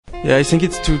Yeah, I think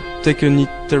it's to take an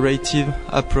iterative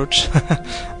approach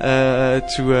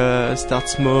to start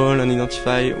small and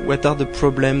identify what are the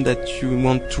problems that you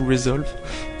want to resolve,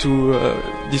 to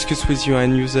discuss with your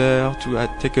end user, to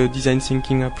take a design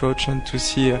thinking approach and to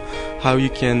see how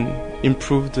you can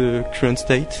improve the current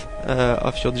state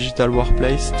of your digital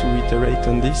workplace, to iterate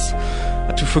on this,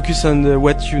 to focus on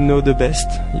what you know the best,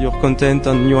 your content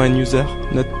and your end user,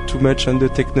 not too much on the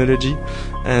technology,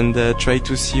 and try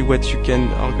to see what you can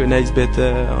organize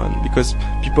better, because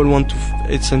people want to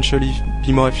essentially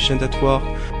be more efficient at work.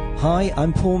 Hi,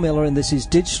 I'm Paul Miller and this is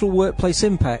Digital Workplace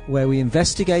Impact, where we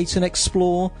investigate and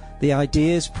explore the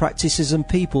ideas, practices and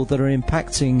people that are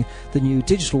impacting the new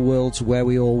digital worlds where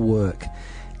we all work.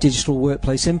 Digital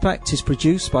Workplace Impact is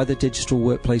produced by the Digital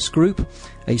Workplace Group,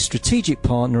 a strategic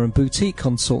partner and boutique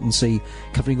consultancy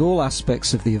covering all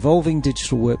aspects of the evolving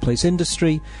digital workplace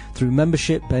industry through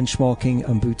membership, benchmarking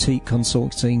and boutique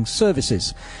consulting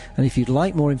services. And if you'd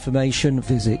like more information,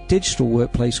 visit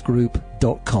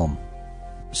digitalworkplacegroup.com.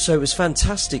 So it was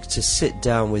fantastic to sit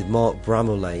down with Marc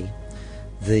Bramoulet,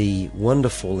 the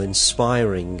wonderful,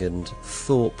 inspiring and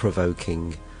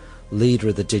thought-provoking leader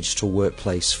of the digital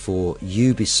workplace for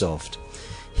Ubisoft.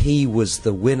 He was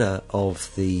the winner of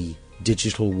the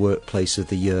Digital Workplace of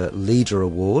the Year Leader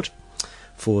Award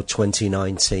for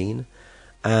 2019,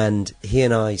 and he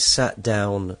and I sat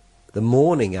down the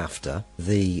morning after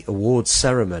the awards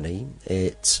ceremony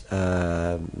that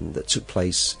took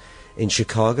place in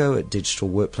Chicago at Digital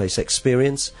Workplace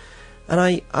Experience,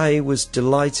 and I was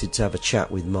delighted to have a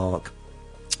chat with Marc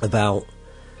about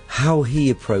how he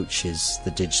approaches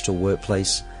the digital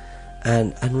workplace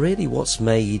and really what's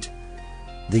made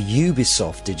the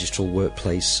Ubisoft digital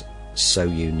workplace so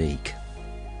unique.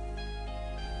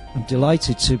 I'm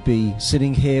delighted to be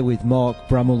sitting here with Marc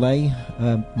Bramoulet.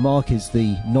 Marc is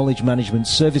the Knowledge Management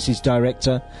Services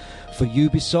Director for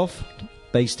Ubisoft,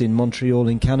 based in Montreal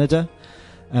in Canada.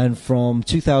 And from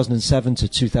 2007 to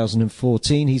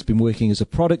 2014, he's been working as a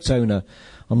product owner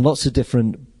on lots of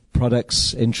different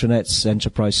products, intranets,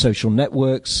 enterprise social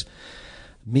networks,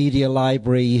 media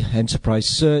library, enterprise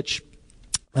search,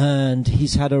 and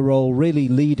he's had a role really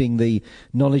leading the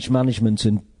knowledge management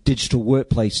and digital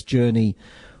workplace journey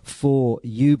for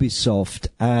Ubisoft.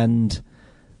 And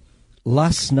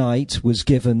last night was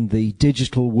given the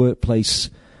Digital Workplace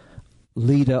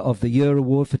Leader of the Year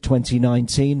Award for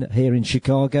 2019 here in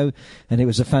Chicago, and it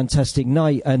was a fantastic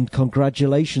night, and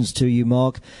congratulations to you,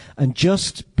 Marc. And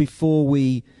just before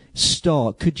we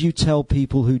start, could you tell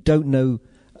people who don't know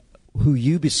who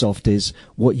Ubisoft is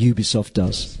what Ubisoft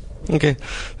does? Okay,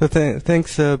 so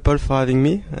thanks Paul for having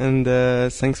me, and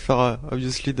thanks for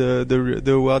obviously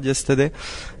the award yesterday.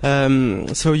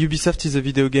 So Ubisoft is a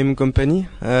video game company.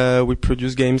 We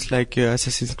produce games like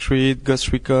Assassin's Creed,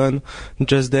 Ghost Recon,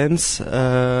 Just Dance.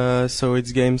 So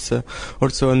it's games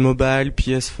also on mobile,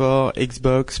 PS4,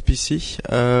 Xbox, PC.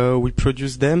 We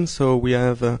produce them, so we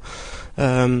have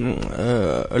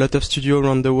a lot of studios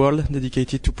around the world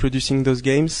dedicated to producing those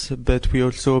games, but we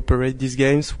also operate these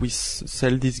games, we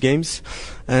sell these games,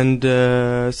 and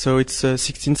so it's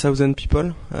 16,000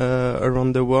 people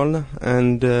around the world,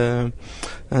 and yeah,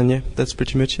 that's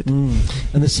pretty much it. And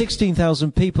the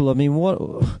 16,000 people, I mean,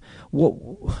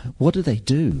 what do they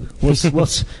do?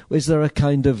 What's is there a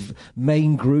kind of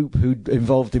main group who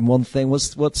involved in one thing?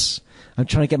 What's I'm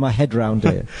trying to get my head round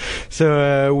it.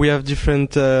 So we have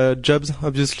different jobs.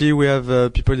 Obviously, we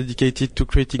have people dedicated to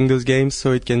creating those games.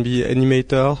 So it can be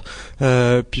animator,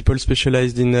 people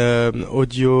specialized in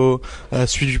audio,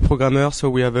 3D programmer. So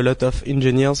we have a lot of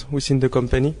engineers within the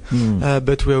company.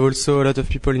 But we have also a lot of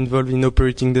people involved in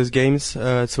operating those games.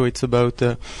 So it's about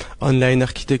online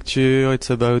architecture. It's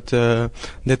about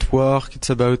network. It's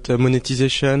about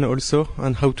monetization also,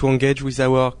 and how to engage with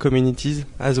our communities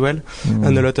as well,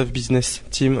 and a lot of business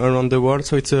team around the world.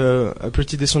 So it's a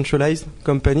pretty decentralized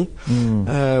company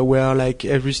where like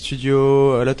every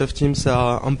studio, a lot of teams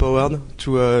are empowered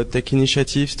to take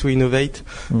initiatives to innovate,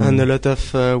 and we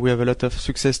have a lot of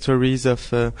success stories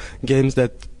of games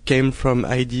that came from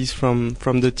ideas from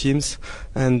the teams,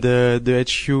 and the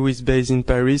HQ is based in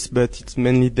Paris, but it's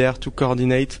mainly there to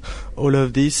coordinate all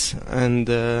of this, and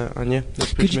yeah,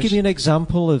 that's Could you give me an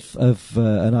example of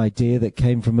an idea that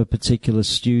came from a particular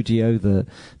studio that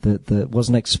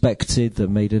wasn't expected, that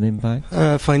made an impact?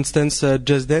 For instance,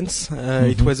 Just Dance,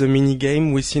 it was a mini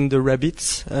game within the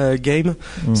Rabbids game.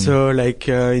 So like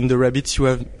in the Rabbids you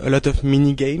have a lot of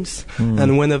mini games,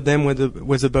 and one of them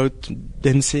was about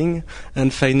dancing,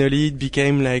 and finally it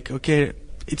became like, okay,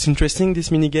 it's interesting,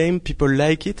 this mini game. People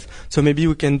like it, so maybe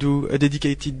we can do a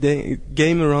dedicated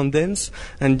game around dance,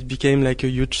 and it became like a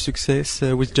huge success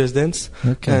with Just Dance.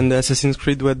 Okay. And Assassin's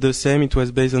Creed was the same. It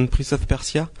was based on Prince of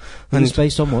Persia. And it's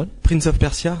based on what? Prince of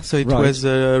Persia. So it Right. was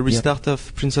a restart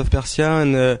of Prince of Persia,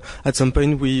 and at some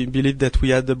point we believed that we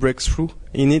had a breakthrough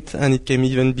in it, and it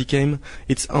even became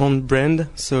its own brand.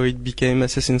 So it became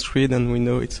Assassin's Creed, and we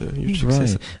know it's a huge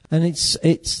success. Right. And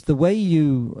it's the way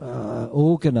you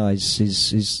organize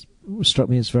is struck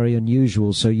me as very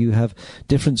unusual. So you have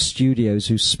different studios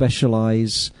who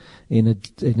specialize in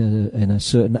a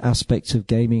certain aspect of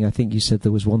gaming. I think you said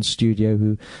there was one studio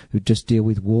who just deal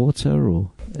with water,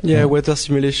 or water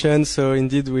simulation. So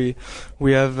indeed we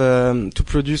have to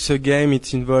produce a game.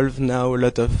 It involves now a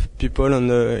lot of people, and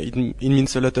it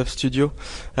means a lot of studio.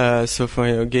 So for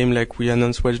a game like we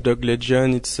announced Watch Dogs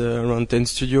Legion, it's around 10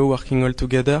 studios working all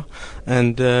together,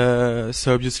 and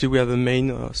so obviously we have a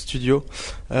main studio.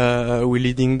 We're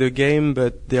leading the game,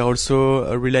 but they're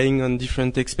also relying on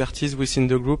different expertise within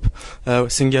the group.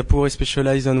 Singapore is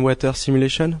specialized on water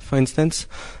simulation, for instance.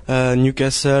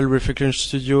 Newcastle Reflection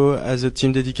Studio has a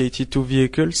team dedicated to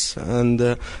vehicles, and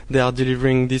they are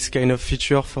delivering this kind of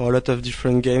feature for a lot of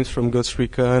different games, from Ghost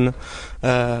Recon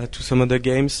to some other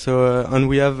games. So and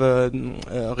we have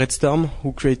Red Storm,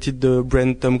 who created the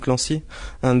brand Tom Clancy,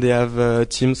 and they have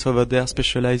teams over there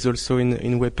specialized also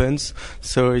in weapons.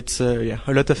 So it's a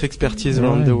lot of expertise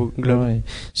around the globe. Right.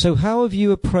 So how have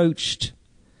you approached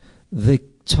the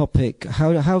topic?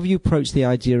 How have you approached the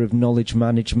idea of knowledge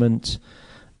management,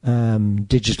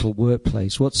 digital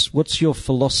workplace? What's your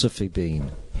philosophy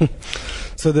been?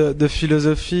 So the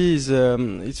philosophy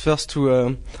is first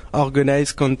to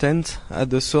organize content at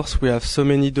the source. We have so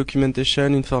many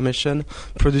documentation, information.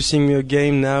 Producing a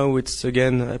game now, it's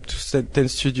again up to 10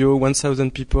 studios,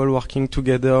 1,000 people working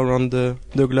together around the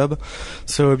globe.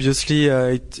 So obviously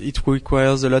it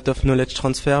requires a lot of knowledge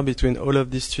transfer between all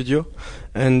of these studios.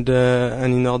 And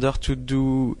in order to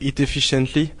do it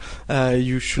efficiently,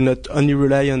 you should not only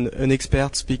rely on an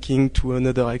expert speaking to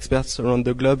another experts around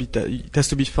the globe. It has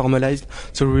to be formalized.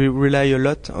 So we rely a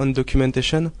lot on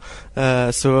documentation.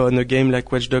 So on a game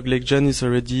like Watch Dogs Legion is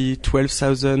already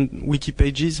 12,000 wiki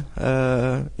pages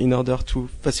in order to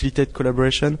facilitate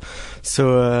collaboration.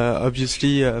 So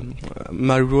obviously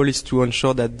my role is to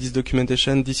ensure that this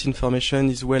documentation, this information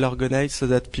is well organized so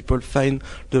that people find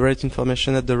the right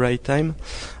information at the right time.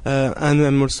 And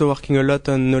I'm also working a lot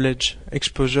on knowledge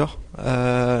exposure,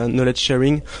 knowledge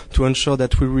sharing, to ensure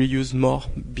that we reuse more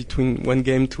between one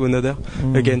game to another.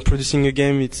 Again, producing a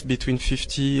game, it's between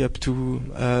 50 up to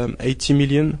 80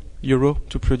 million euro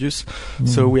to produce.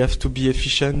 So we have to be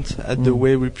efficient at the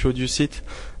way we produce it.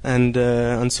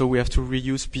 And so we have to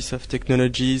reuse piece of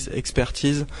technologies,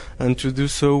 expertise, and to do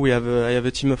so I have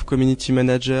a team of community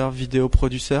manager, video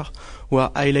producer, who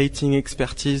are highlighting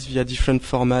expertise via different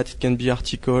formats. It can be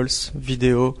articles,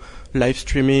 video, live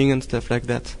streaming, and stuff like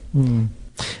that. And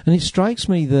it strikes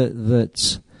me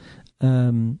that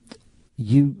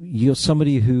you're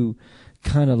somebody who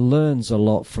kind of learns a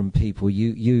lot from people.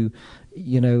 You're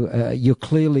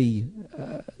clearly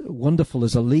wonderful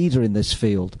as a leader in this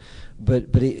field, but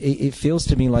it feels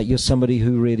to me like you're somebody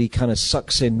who really kind of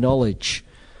sucks in knowledge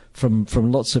from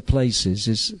lots of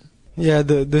places.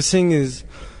 The thing is,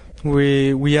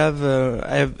 we have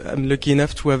I'm lucky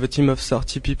enough to have a team of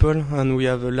 30 people, and we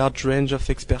have a large range of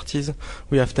expertise.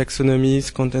 We have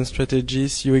taxonomies, content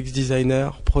strategists, UX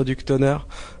designer, product owner,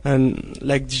 and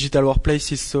like digital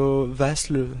workplace is so vast,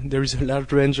 there is a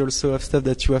large range also of stuff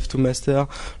that you have to master,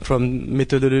 from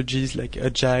methodologies like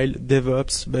agile,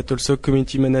 DevOps, but also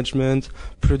community management,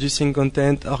 producing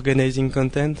content, organizing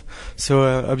content. So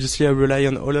obviously I rely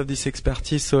on all of this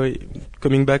expertise. So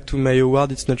coming back to my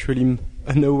award, it's not really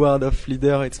an award of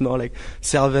leader, it's more like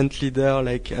servant leader,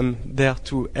 like I'm there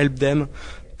to help them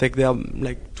take their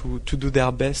to do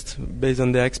their best based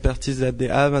on their expertise that they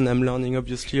have, and I'm learning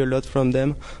obviously a lot from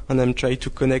them, and I'm trying to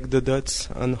connect the dots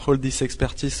and hold this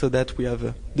expertise so that we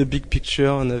have the big picture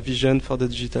and a vision for the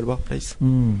digital workplace.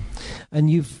 And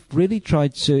you've really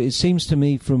tried to, it seems to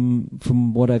me from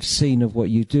what I've seen of what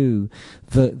you do,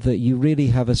 that you really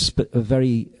have a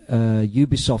very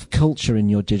Ubisoft culture in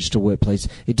your digital workplace.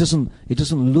 It doesn't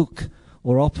look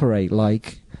or operate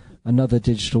like another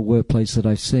digital workplace that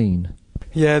I've seen.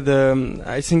 Yeah,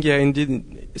 I think, yeah,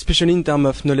 indeed, especially in terms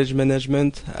of knowledge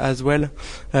management as well,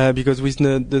 because with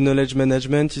the knowledge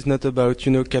management, it's not about,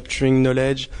 capturing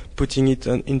knowledge, putting it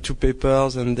into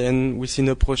papers, and then within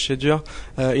a procedure.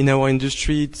 In our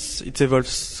industry, it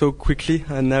evolves so quickly,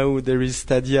 and now there is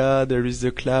Stadia, there is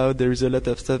the cloud, there is a lot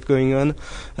of stuff going on,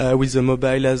 with the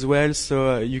mobile as well,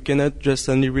 so you cannot just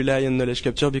only rely on knowledge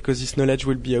capture, because this knowledge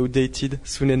will be outdated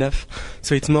soon enough.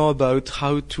 So it's more about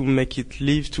how to make it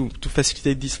live, to facilitate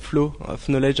this flow of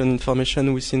knowledge and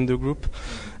information within the group.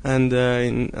 And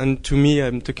to me,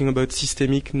 I'm talking about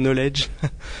systemic knowledge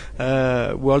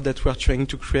world that we're trying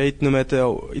to create. No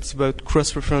matter, it's about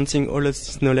cross-referencing all of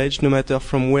this knowledge, no matter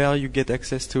from where you get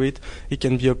access to it. It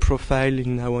can be a profile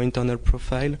in our internal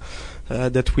profile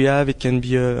that we have. It can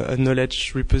be a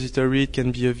knowledge repository. It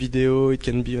can be a video. It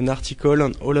can be an article.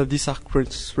 And all of these are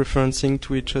cross-referencing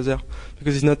to each other,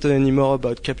 because it's not anymore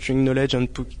about capturing knowledge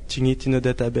and putting it in a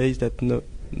database that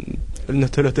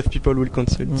not a lot of people will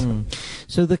consult.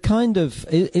 So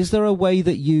is there a way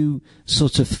that you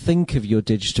sort of think of your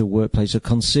digital workplace or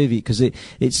conceive it? Because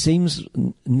it seems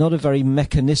not a very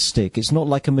mechanistic, it's not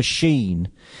like a machine,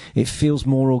 it feels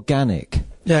more organic.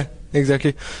 Yeah,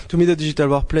 exactly. To me, the digital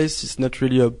workplace is not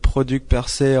really a product per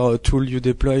se or a tool you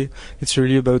deploy. It's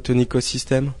really about an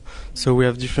ecosystem. So we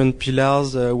have different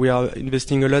pillars. We are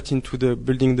investing a lot into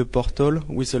building the portal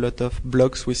with a lot of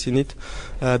blocks within it.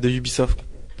 The Ubisoft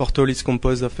portal is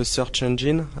composed of a search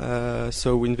engine.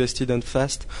 So we invested on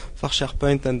FAST for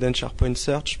SharePoint and then SharePoint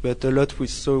Search, but a lot we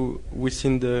saw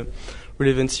within the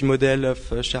relevancy model of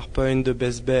SharePoint, the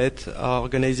best bet,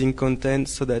 organizing content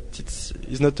so that it's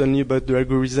not only about the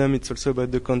algorithm, it's also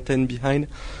about the content behind.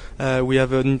 We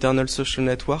have an internal social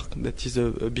network that is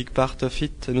a big part of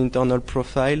it, an internal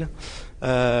profile,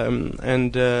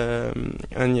 and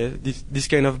yeah, this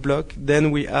kind of block.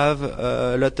 Then we have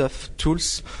a lot of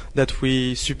tools that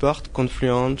we support: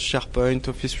 Confluent, SharePoint,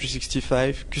 Office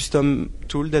 365, custom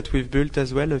tool that we've built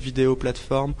as well, a video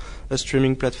platform, a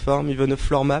streaming platform, even a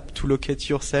floor map to locate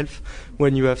yourself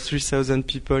when you have 3,000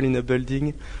 people in a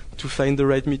building. To find the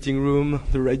right meeting room,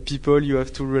 the right people, you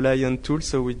have to rely on tools,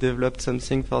 so we developed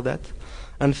something for that.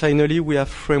 And finally, we have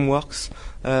frameworks.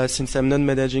 Since I'm not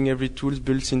managing every tool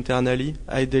built internally,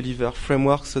 I deliver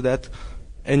frameworks so that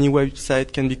any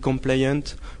website can be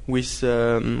compliant with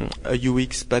a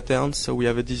UX pattern. So we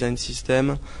have a design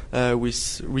system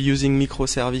with reusing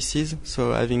microservices,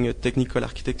 so having a technical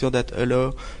architecture that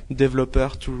allow developer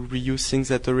to reuse things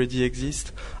that already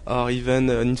exist, or even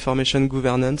an information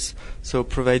governance, so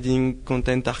providing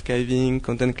content archiving,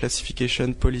 content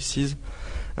classification policies.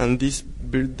 And this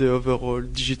build the overall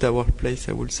digital workplace,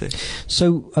 I would say.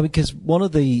 So, because one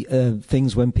of the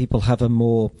things when people have a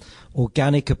more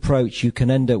organic approach, you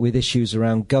can end up with issues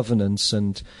around governance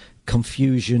and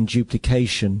confusion,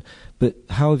 duplication. But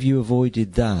how have you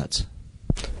avoided that?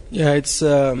 Yeah, it's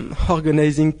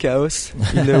organizing chaos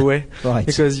in a way, right.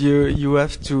 Because you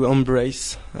have to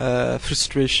embrace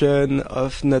frustration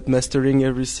of not mastering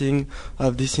everything,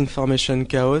 of this information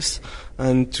chaos,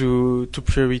 and to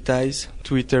prioritize,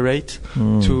 to iterate,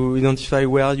 to identify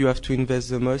where you have to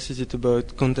invest the most. Is it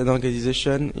about content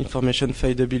organization, information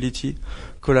feedability,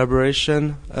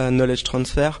 collaboration, knowledge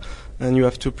transfer? And you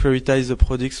have to prioritize the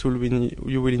products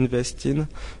you will invest in.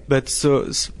 But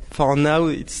so for now,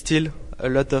 it's still a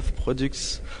lot of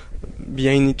products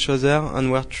behind each other,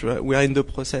 and we are in the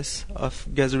process of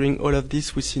gathering all of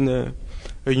this within a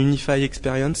unified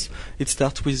experience. It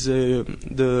starts with a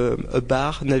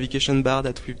navigation bar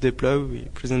that we've deployed. We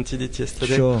presented it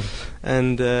yesterday, sure.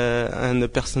 And a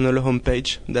personal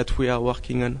homepage that we are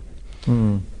working on.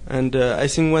 And I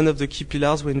think one of the key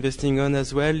pillars we're investing on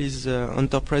as well is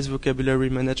enterprise vocabulary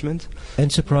management.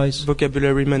 Enterprise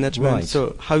vocabulary management. Right.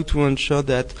 So how to ensure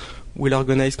that we'll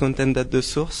organize content at the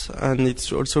source, and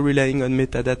it's also relying on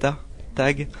metadata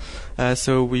tag.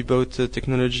 So we bought a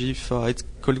technology it's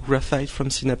called Graphite from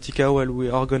Synaptica, where we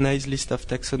organize list of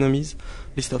taxonomies,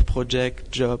 list of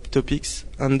project, job, topics,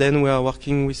 and then we are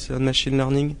working with machine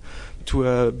learning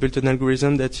to build an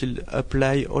algorithm that will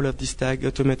apply all of these tags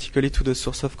automatically to the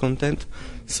source of content,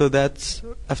 so that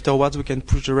afterwards we can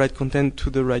push the right content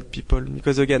to the right people.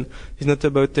 Because again, it's not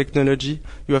about technology.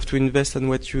 You have to invest on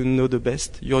what you know the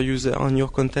best, your user and your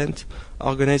content,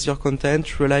 organize your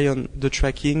content, rely on the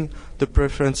tracking, the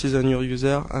preferences on your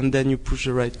user, and then you push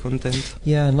the right content.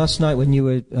 Yeah, and last night when you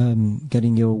were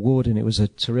getting your award, and it was a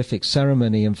terrific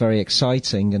ceremony and very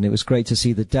exciting, and it was great to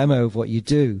see the demo of what you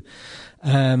do.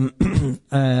 You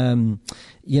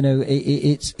know,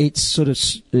 it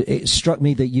struck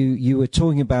me that you were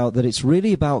talking about that it's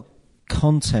really about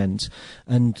content,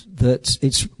 and that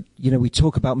it's, we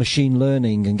talk about machine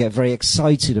learning and get very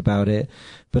excited about it,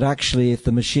 but actually if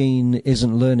the machine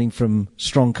isn't learning from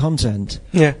strong content.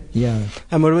 Yeah. Yeah.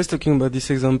 I'm always talking about this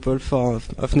example of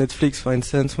Netflix, for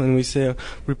instance, when we say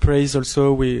we praise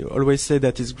also, we always say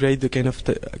that it's great the kind of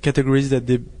categories that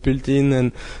they built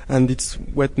in, and it's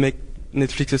what make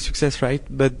Netflix a success, right?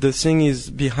 But the thing is,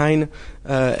 behind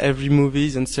every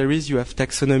movies and series, you have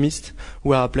taxonomists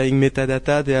who are applying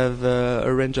metadata. They have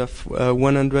a range of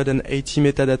 180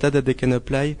 metadata that they can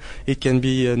apply. It can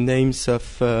be names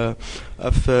of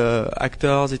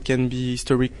actors. It can be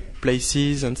historic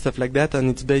places and stuff like that.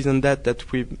 And it's based on that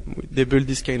they build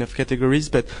this kind of categories.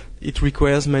 But it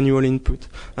requires manual input.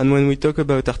 And when we talk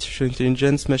about artificial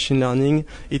intelligence, machine learning,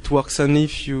 it works only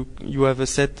if you have a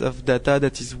set of data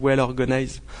that is well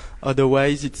organized.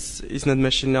 Otherwise, it's not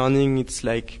machine learning. It's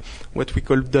like what we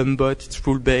call dumb bot. It's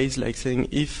rule based, like saying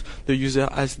if the user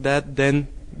asks that, then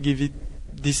give it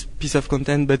this piece of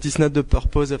content. But it's not the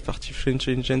purpose of artificial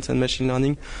intelligence and machine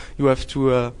learning. You have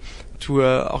to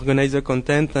organize the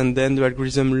content, and then the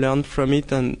algorithm learn from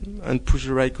it and push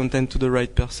the right content to the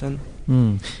right person.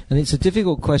 And it's a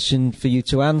difficult question for you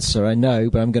to answer, I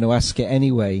know, but I'm going to ask it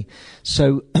anyway.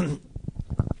 So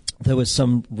there were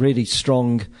some really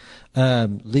strong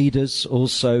leaders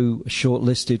also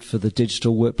shortlisted for the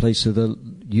Digital Workplace of the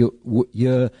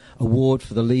Year award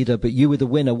for the leader, but you were the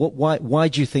winner. Why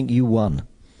do you think you won?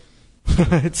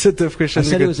 It's a tough question. I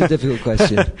said it was a difficult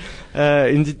question.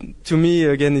 Indeed, to me,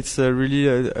 again, it's really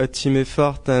a team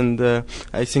effort, and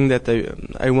I think that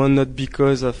I won not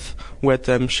because of what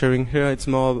I'm sharing here. It's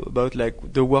more about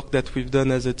like the work that we've done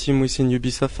as a team within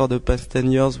Ubisoft for the past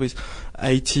 10 years with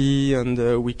IT,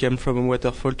 and we came from a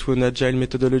waterfall to an agile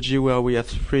methodology where we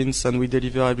have sprints and we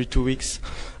deliver every 2 weeks.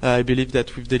 I believe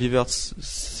that we've delivered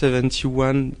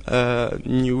 71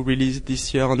 new releases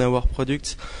this year on our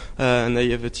products, and I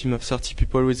have a team of 30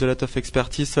 people with a lot of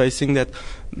expertise. So I think that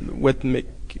what make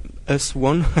us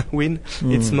win,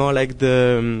 it's more like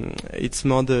the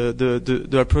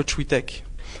approach we take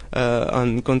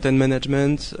on content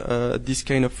management, this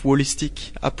kind of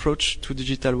holistic approach to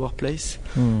digital workplace,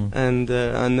 and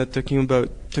not talking about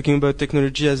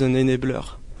technology as an enabler,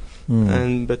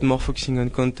 but more focusing on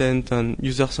content and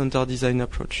user-centered design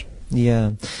approach.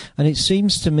 Yeah, and it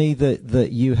seems to me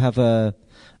that you have a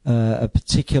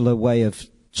particular way of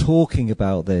talking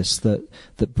about this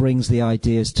that brings the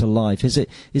ideas to life. Is it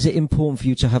important for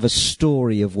you to have a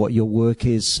story of what your work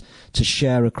is to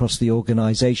share across the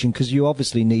organization? Because you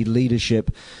obviously need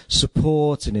leadership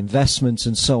support and investment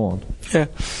and so on.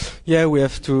 Yeah, we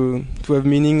have to have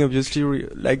meaning, obviously.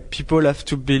 Like, people have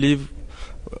to believe,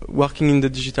 working in the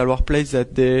digital workplace,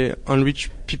 that they enrich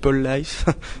people's life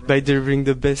by delivering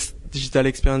the best digital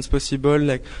experience possible.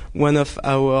 Like, one of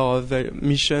our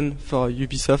mission for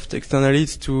Ubisoft externally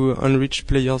is to enrich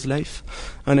players' life,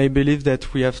 and I believe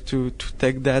that we have to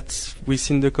take that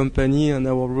within the company, and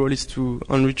our role is to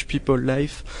enrich people's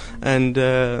life, and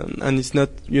it's not,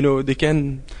 they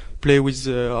can play with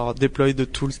or deploy the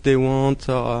tools they want,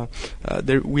 or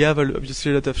we have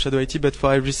obviously a lot of shadow IT, but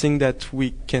for everything that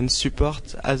we can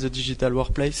support as a digital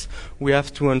workplace, we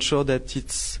have to ensure that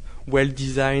it's well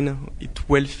designed, it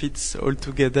well fits all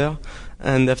together,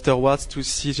 and afterwards to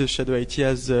see the shadow IT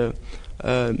as a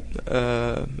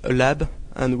lab,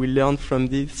 and we learn from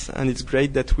this, and it's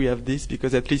great that we have this,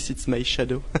 because at least it's my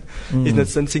shadow. It's not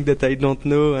something that I don't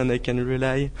know, and I can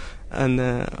rely on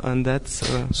that.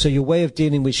 So your way of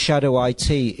dealing with shadow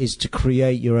IT is to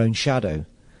create your own shadow.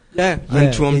 Yeah,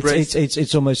 and to embrace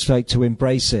it's almost like to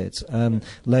embrace it,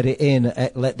 let it in,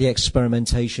 let the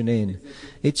experimentation in.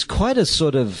 It's quite a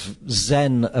sort of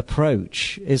Zen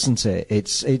approach, isn't it?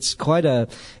 It's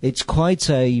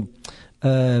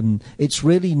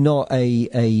really not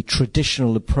a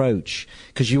traditional approach,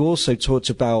 because you also talked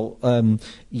about,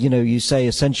 you say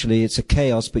essentially it's a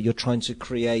chaos, but you're trying to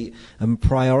create and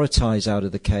prioritize out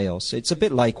of the chaos. It's a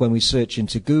bit like when we search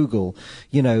into Google,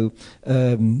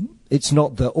 it's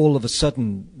not that all of a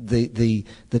sudden the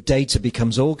data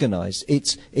becomes organized.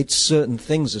 It's certain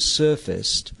things are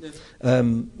surfaced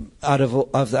out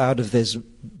of there's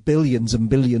billions and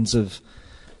billions of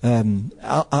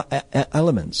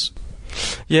elements.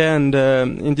 Yeah, and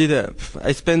indeed,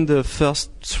 I spent the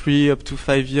first 3 up to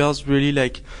 5 years really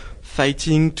like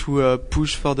fighting to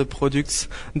push for the products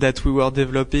that we were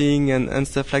developing and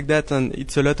stuff like that, and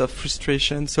it's a lot of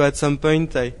frustration. So at some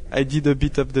point I did a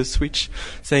bit of the switch,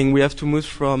 saying we have to move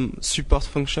from support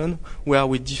function, where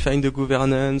we define the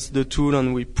governance, the tool,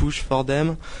 and we push for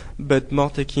them, but more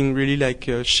taking really like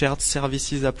a shared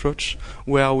services approach,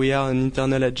 where we are an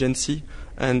internal agency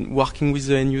and working with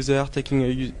the end user,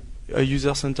 taking a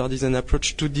user-centered design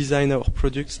approach to design our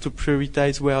products, to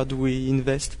prioritize where do we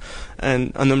invest,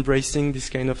 and embracing this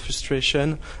kind of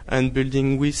frustration and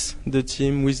building with the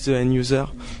team, with the end user.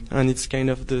 And it's kind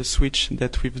of the switch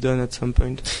that we've done at some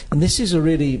point. And this is a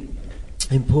really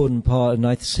important part, and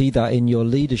I see that in your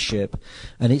leadership,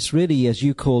 and it's really, as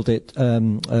you called it,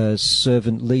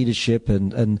 servant leadership,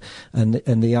 and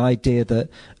the idea that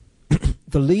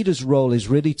the leader's role is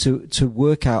really to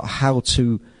work out how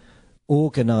to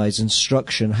organize and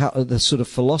structure, and how the sort of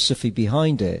philosophy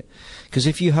behind it. Because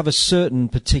if you have a certain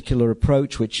particular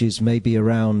approach, which is maybe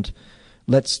around,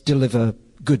 let's deliver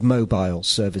good mobile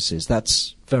services,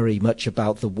 that's very much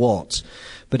about the what.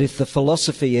 But if the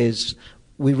philosophy is,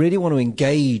 we really want to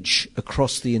engage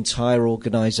across the entire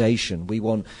organization, we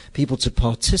want people to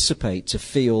participate, to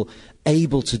feel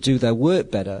able to do their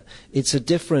work better, it's a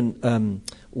different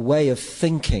way of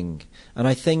thinking. And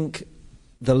I think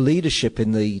the leadership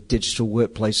in the digital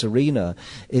workplace arena,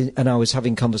 and I was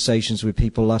having conversations with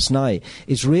people last night,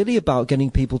 is really about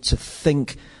getting people to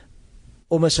think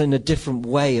almost in a different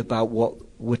way about what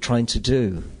we're trying to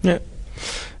do.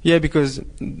 Yeah, because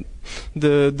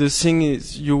the thing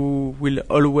is, you will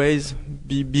always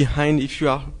be behind. If you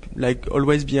are like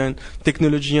always behind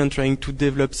technology and trying to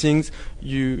develop things,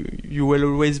 you will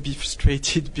always be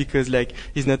frustrated because like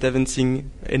it's not advancing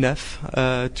enough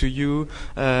to you.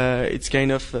 It's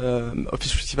kind of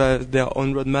Office 365 has their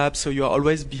own roadmap, so you are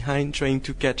always behind trying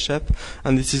to catch up.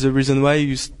 And this is the reason why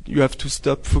you have to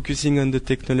stop focusing on the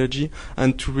technology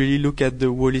and to really look at the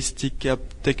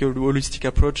take a holistic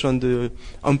approach on the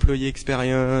employee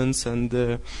experience and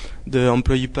the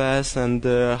employee path, and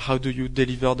how do you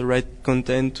deliver the right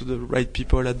content to the right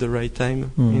people at the right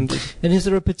time. And is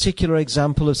there a particular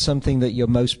example of something that you're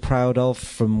most proud of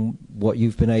from what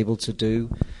you've been able to do?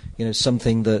 You know,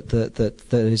 something that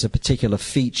is a particular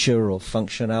feature or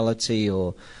functionality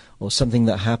or something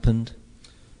that happened?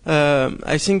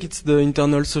 I think it's the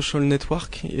internal social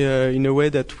network in a way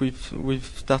that we've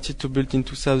started to build in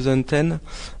 2010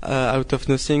 out of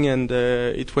nothing, and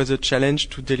it was a challenge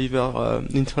to deliver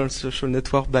internal social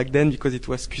network back then because it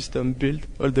was custom built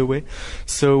all the way.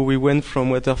 So we went from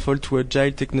waterfall to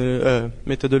agile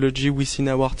methodology within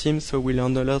our team. So we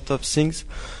learned a lot of things.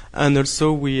 And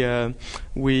also we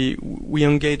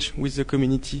engage with the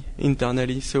community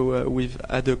internally. So we've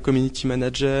had a community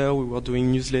manager. We were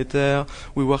doing newsletter.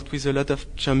 We worked with a lot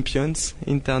of champions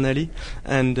internally.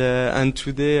 And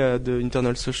today the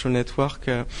internal social network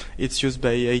it's used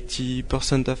by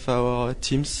 80% of our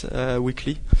teams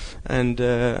weekly, and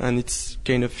it's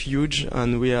kind of huge.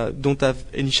 And we don't have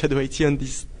any shadow IT on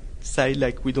this side,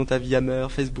 like we don't have Yammer,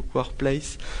 Facebook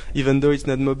Workplace, even though it's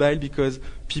not mobile, because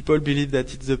people believe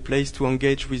that it's the place to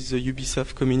engage with the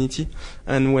Ubisoft community.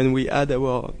 And when we had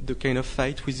the kind of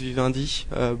fight with Vivendi,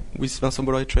 with Vincent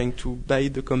Bolloré trying to buy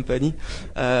the company,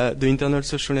 the internal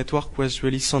social network was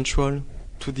really central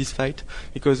to this fight,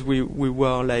 because we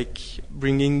were like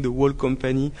bringing the whole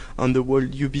company and the whole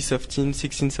Ubisoft team,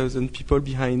 16,000 people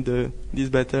behind this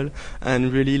battle,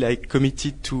 and really like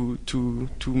committed to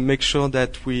make sure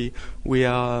that we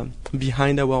are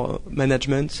behind our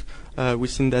management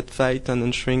within that fight, and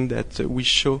ensuring that we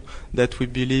show that we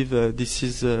believe this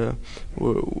is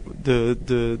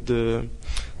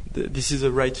this is a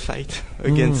right fight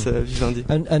against Vivendi.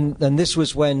 And this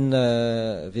was when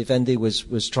Vivendi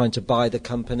was trying to buy the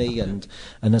company, and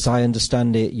as I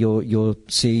understand it, your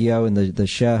CEO and the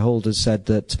shareholders said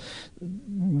that,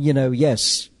 you know,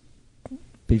 yes,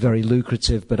 be very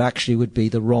lucrative, but actually would be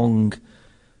the wrong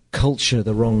culture,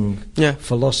 the wrong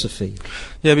philosophy.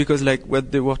 Yeah, because like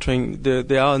what they were trying,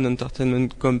 they are an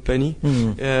entertainment company,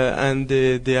 and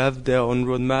they have their own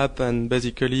roadmap, and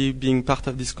basically being part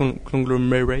of this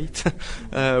conglomerate,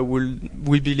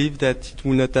 we believe that it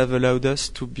would not have allowed us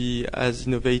to be as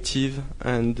innovative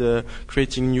and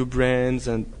creating new brands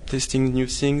and testing new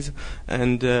things,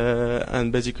 and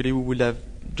basically we would have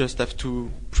to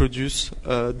produce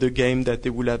the game that they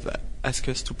would have asked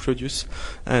us to produce,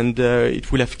 and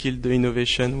it will have killed the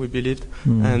innovation, we believed,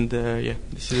 and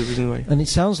this is the reason why. And it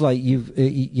sounds like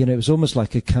it was almost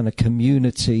like a kind of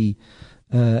community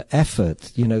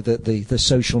effort, you know, that the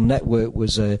social network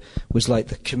was like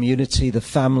the community, the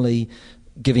family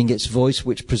giving its voice,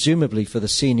 which presumably for the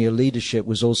senior leadership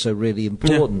was also really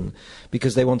important,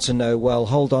 because they want to know, well,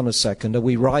 hold on a second, are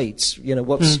we right? You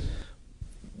know,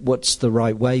 what's the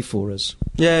right way for us.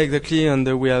 Yeah, exactly.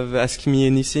 And we have Ask Me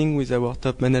Anything with our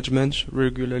top management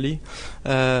regularly.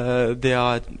 They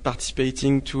are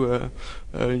participating to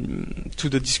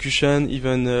the discussion,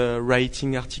 even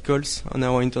writing articles on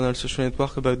our internal social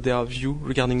network about their view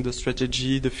regarding the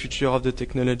strategy, the future of the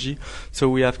technology. So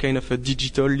we have kind of a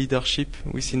digital leadership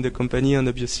within the company, and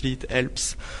obviously it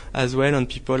helps as well, and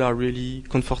people are really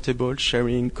comfortable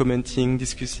sharing, commenting,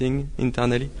 discussing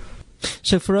internally.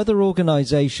 So for other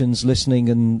organisations listening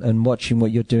and watching what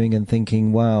you're doing and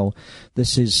thinking, wow,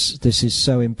 this is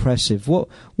so impressive,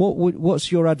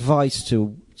 what's your advice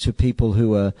to people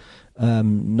who are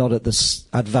not at the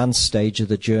advanced stage of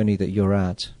the journey that you're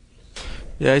at?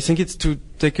 Yeah, I think it's to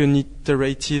take an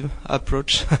iterative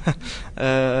approach,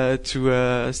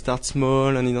 to start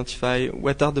small and identify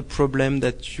what are the problems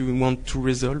that you want to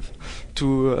resolve,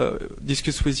 to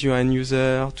discuss with your end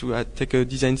user, to take a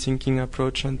design thinking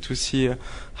approach, and to see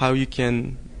how you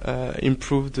can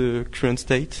improve the current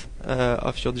state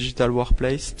of your digital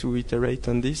workplace, to iterate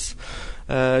on this.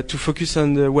 To focus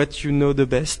on what you know the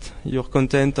best, your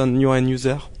content and your end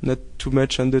user, not too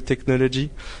much on the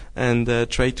technology, and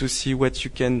try to see what you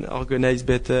can organize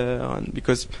better,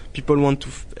 because people want to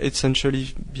essentially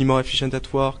be more efficient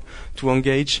at work, to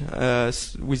engage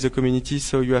with the community,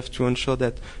 so you have to ensure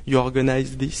that you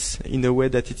organize this in a way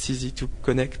that it's easy to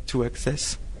connect, to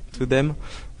access to them.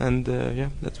 And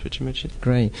yeah, that's pretty much it.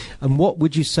 Great. And what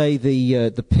would you say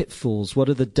the pitfalls? What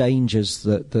are the dangers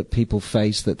that people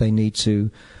face that they need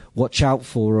to watch out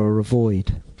for or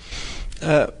avoid?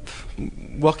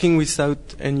 Working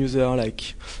without end user,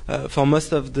 like for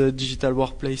most of the digital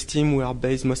workplace team, we are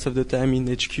based most of the time in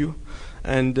HQ.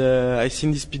 And I've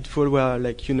seen this pitfall where,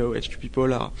 like, HQ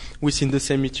people are within the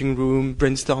same meeting room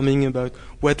brainstorming about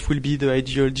what will be the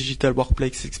ideal digital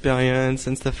workplace experience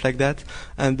and stuff like that,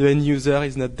 and the end user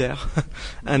is not there.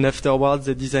 And afterwards,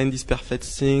 they design this perfect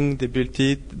thing, they built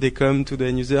it, they come to the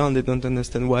end user and they don't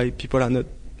understand why people are not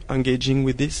engaging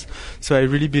with this. So I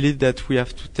really believe that we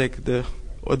have to take the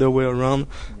other way around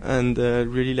and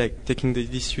really like taking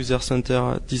this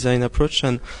user-centered design approach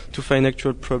and to find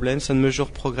actual problems and measure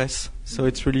progress. So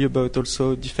it's really about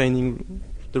also defining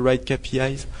the right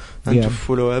KPIs and to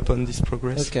follow up on this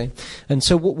progress. Okay. And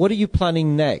so what are you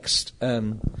planning next?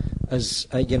 As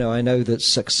I know that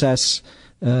success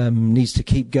needs to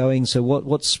keep going. So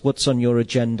what's on your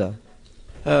agenda?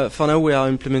 For now, we are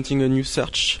implementing a new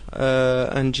search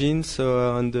engine,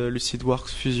 so on the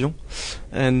Lucidworks Fusion,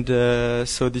 and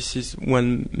so this is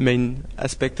one main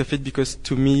aspect of it, because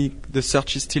to me the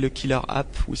search is still a killer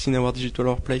app within our digital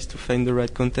workplace to find the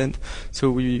right content. So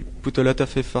we put a lot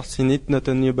of efforts in it, not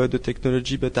only about the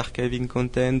technology but archiving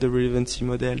content, the relevancy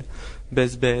model,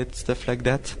 best bet, stuff like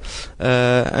that,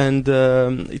 and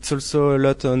it's also a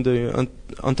lot on the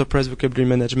enterprise vocabulary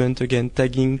management, again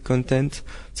tagging content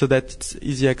so that it's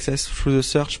easy access through the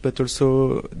search, but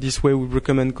also this way we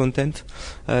recommend content.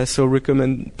 So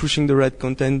recommend pushing the right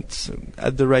content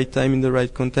at the right time in the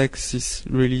right context is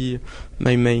really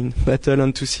my main battle,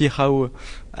 and to see how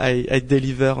I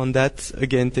deliver on that,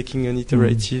 again taking an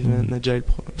iterative and agile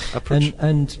approach.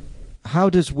 And how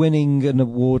does winning an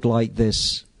award like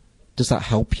this, does that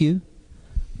help you?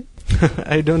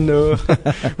 I don't know.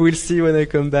 We'll see when I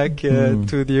come back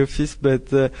to the office.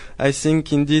 But I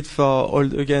think indeed for all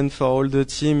the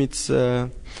team, it's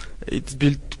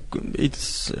built.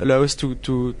 It allows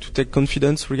to take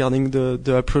confidence regarding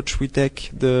the approach we take,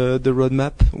 the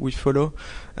roadmap we follow,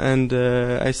 and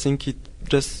I think it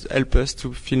just helps us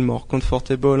to feel more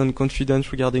comfortable and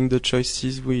confident regarding the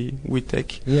choices we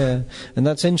take. Yeah, and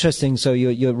that's interesting. So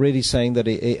you're really saying that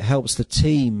it helps the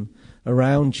team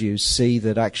around you see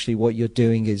that actually what you're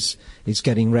doing is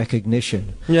getting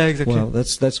recognition. Yeah, exactly. Well,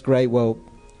 that's great. Well,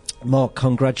 Mark,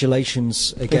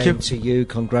 congratulations again to you.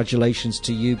 Congratulations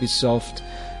to Ubisoft,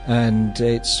 and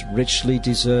it's richly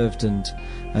deserved and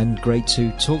great to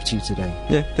talk to you today.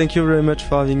 Yeah, thank you very much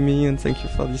for having me, and thank you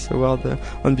for this award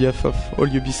on behalf of all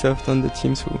Ubisoft and the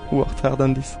teams who worked hard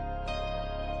on this.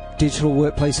 Digital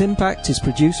Workplace Impact is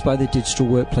produced by the Digital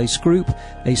Workplace Group,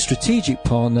 a strategic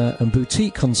partner and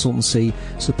boutique consultancy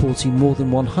supporting more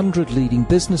than 100 leading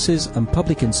businesses and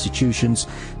public institutions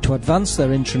to advance their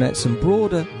intranets and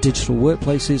broader digital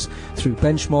workplaces through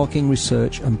benchmarking,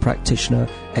 research and practitioner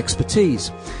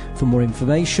expertise. For more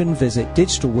information, visit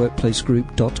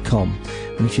digitalworkplacegroup.com.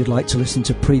 And if you'd like to listen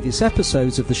to previous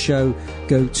episodes of the show,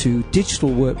 go to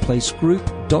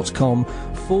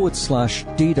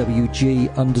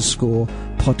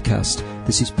digitalworkplacegroup.com/DWG_podcast.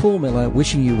 This is Paul Miller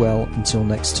wishing you well until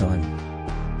next time.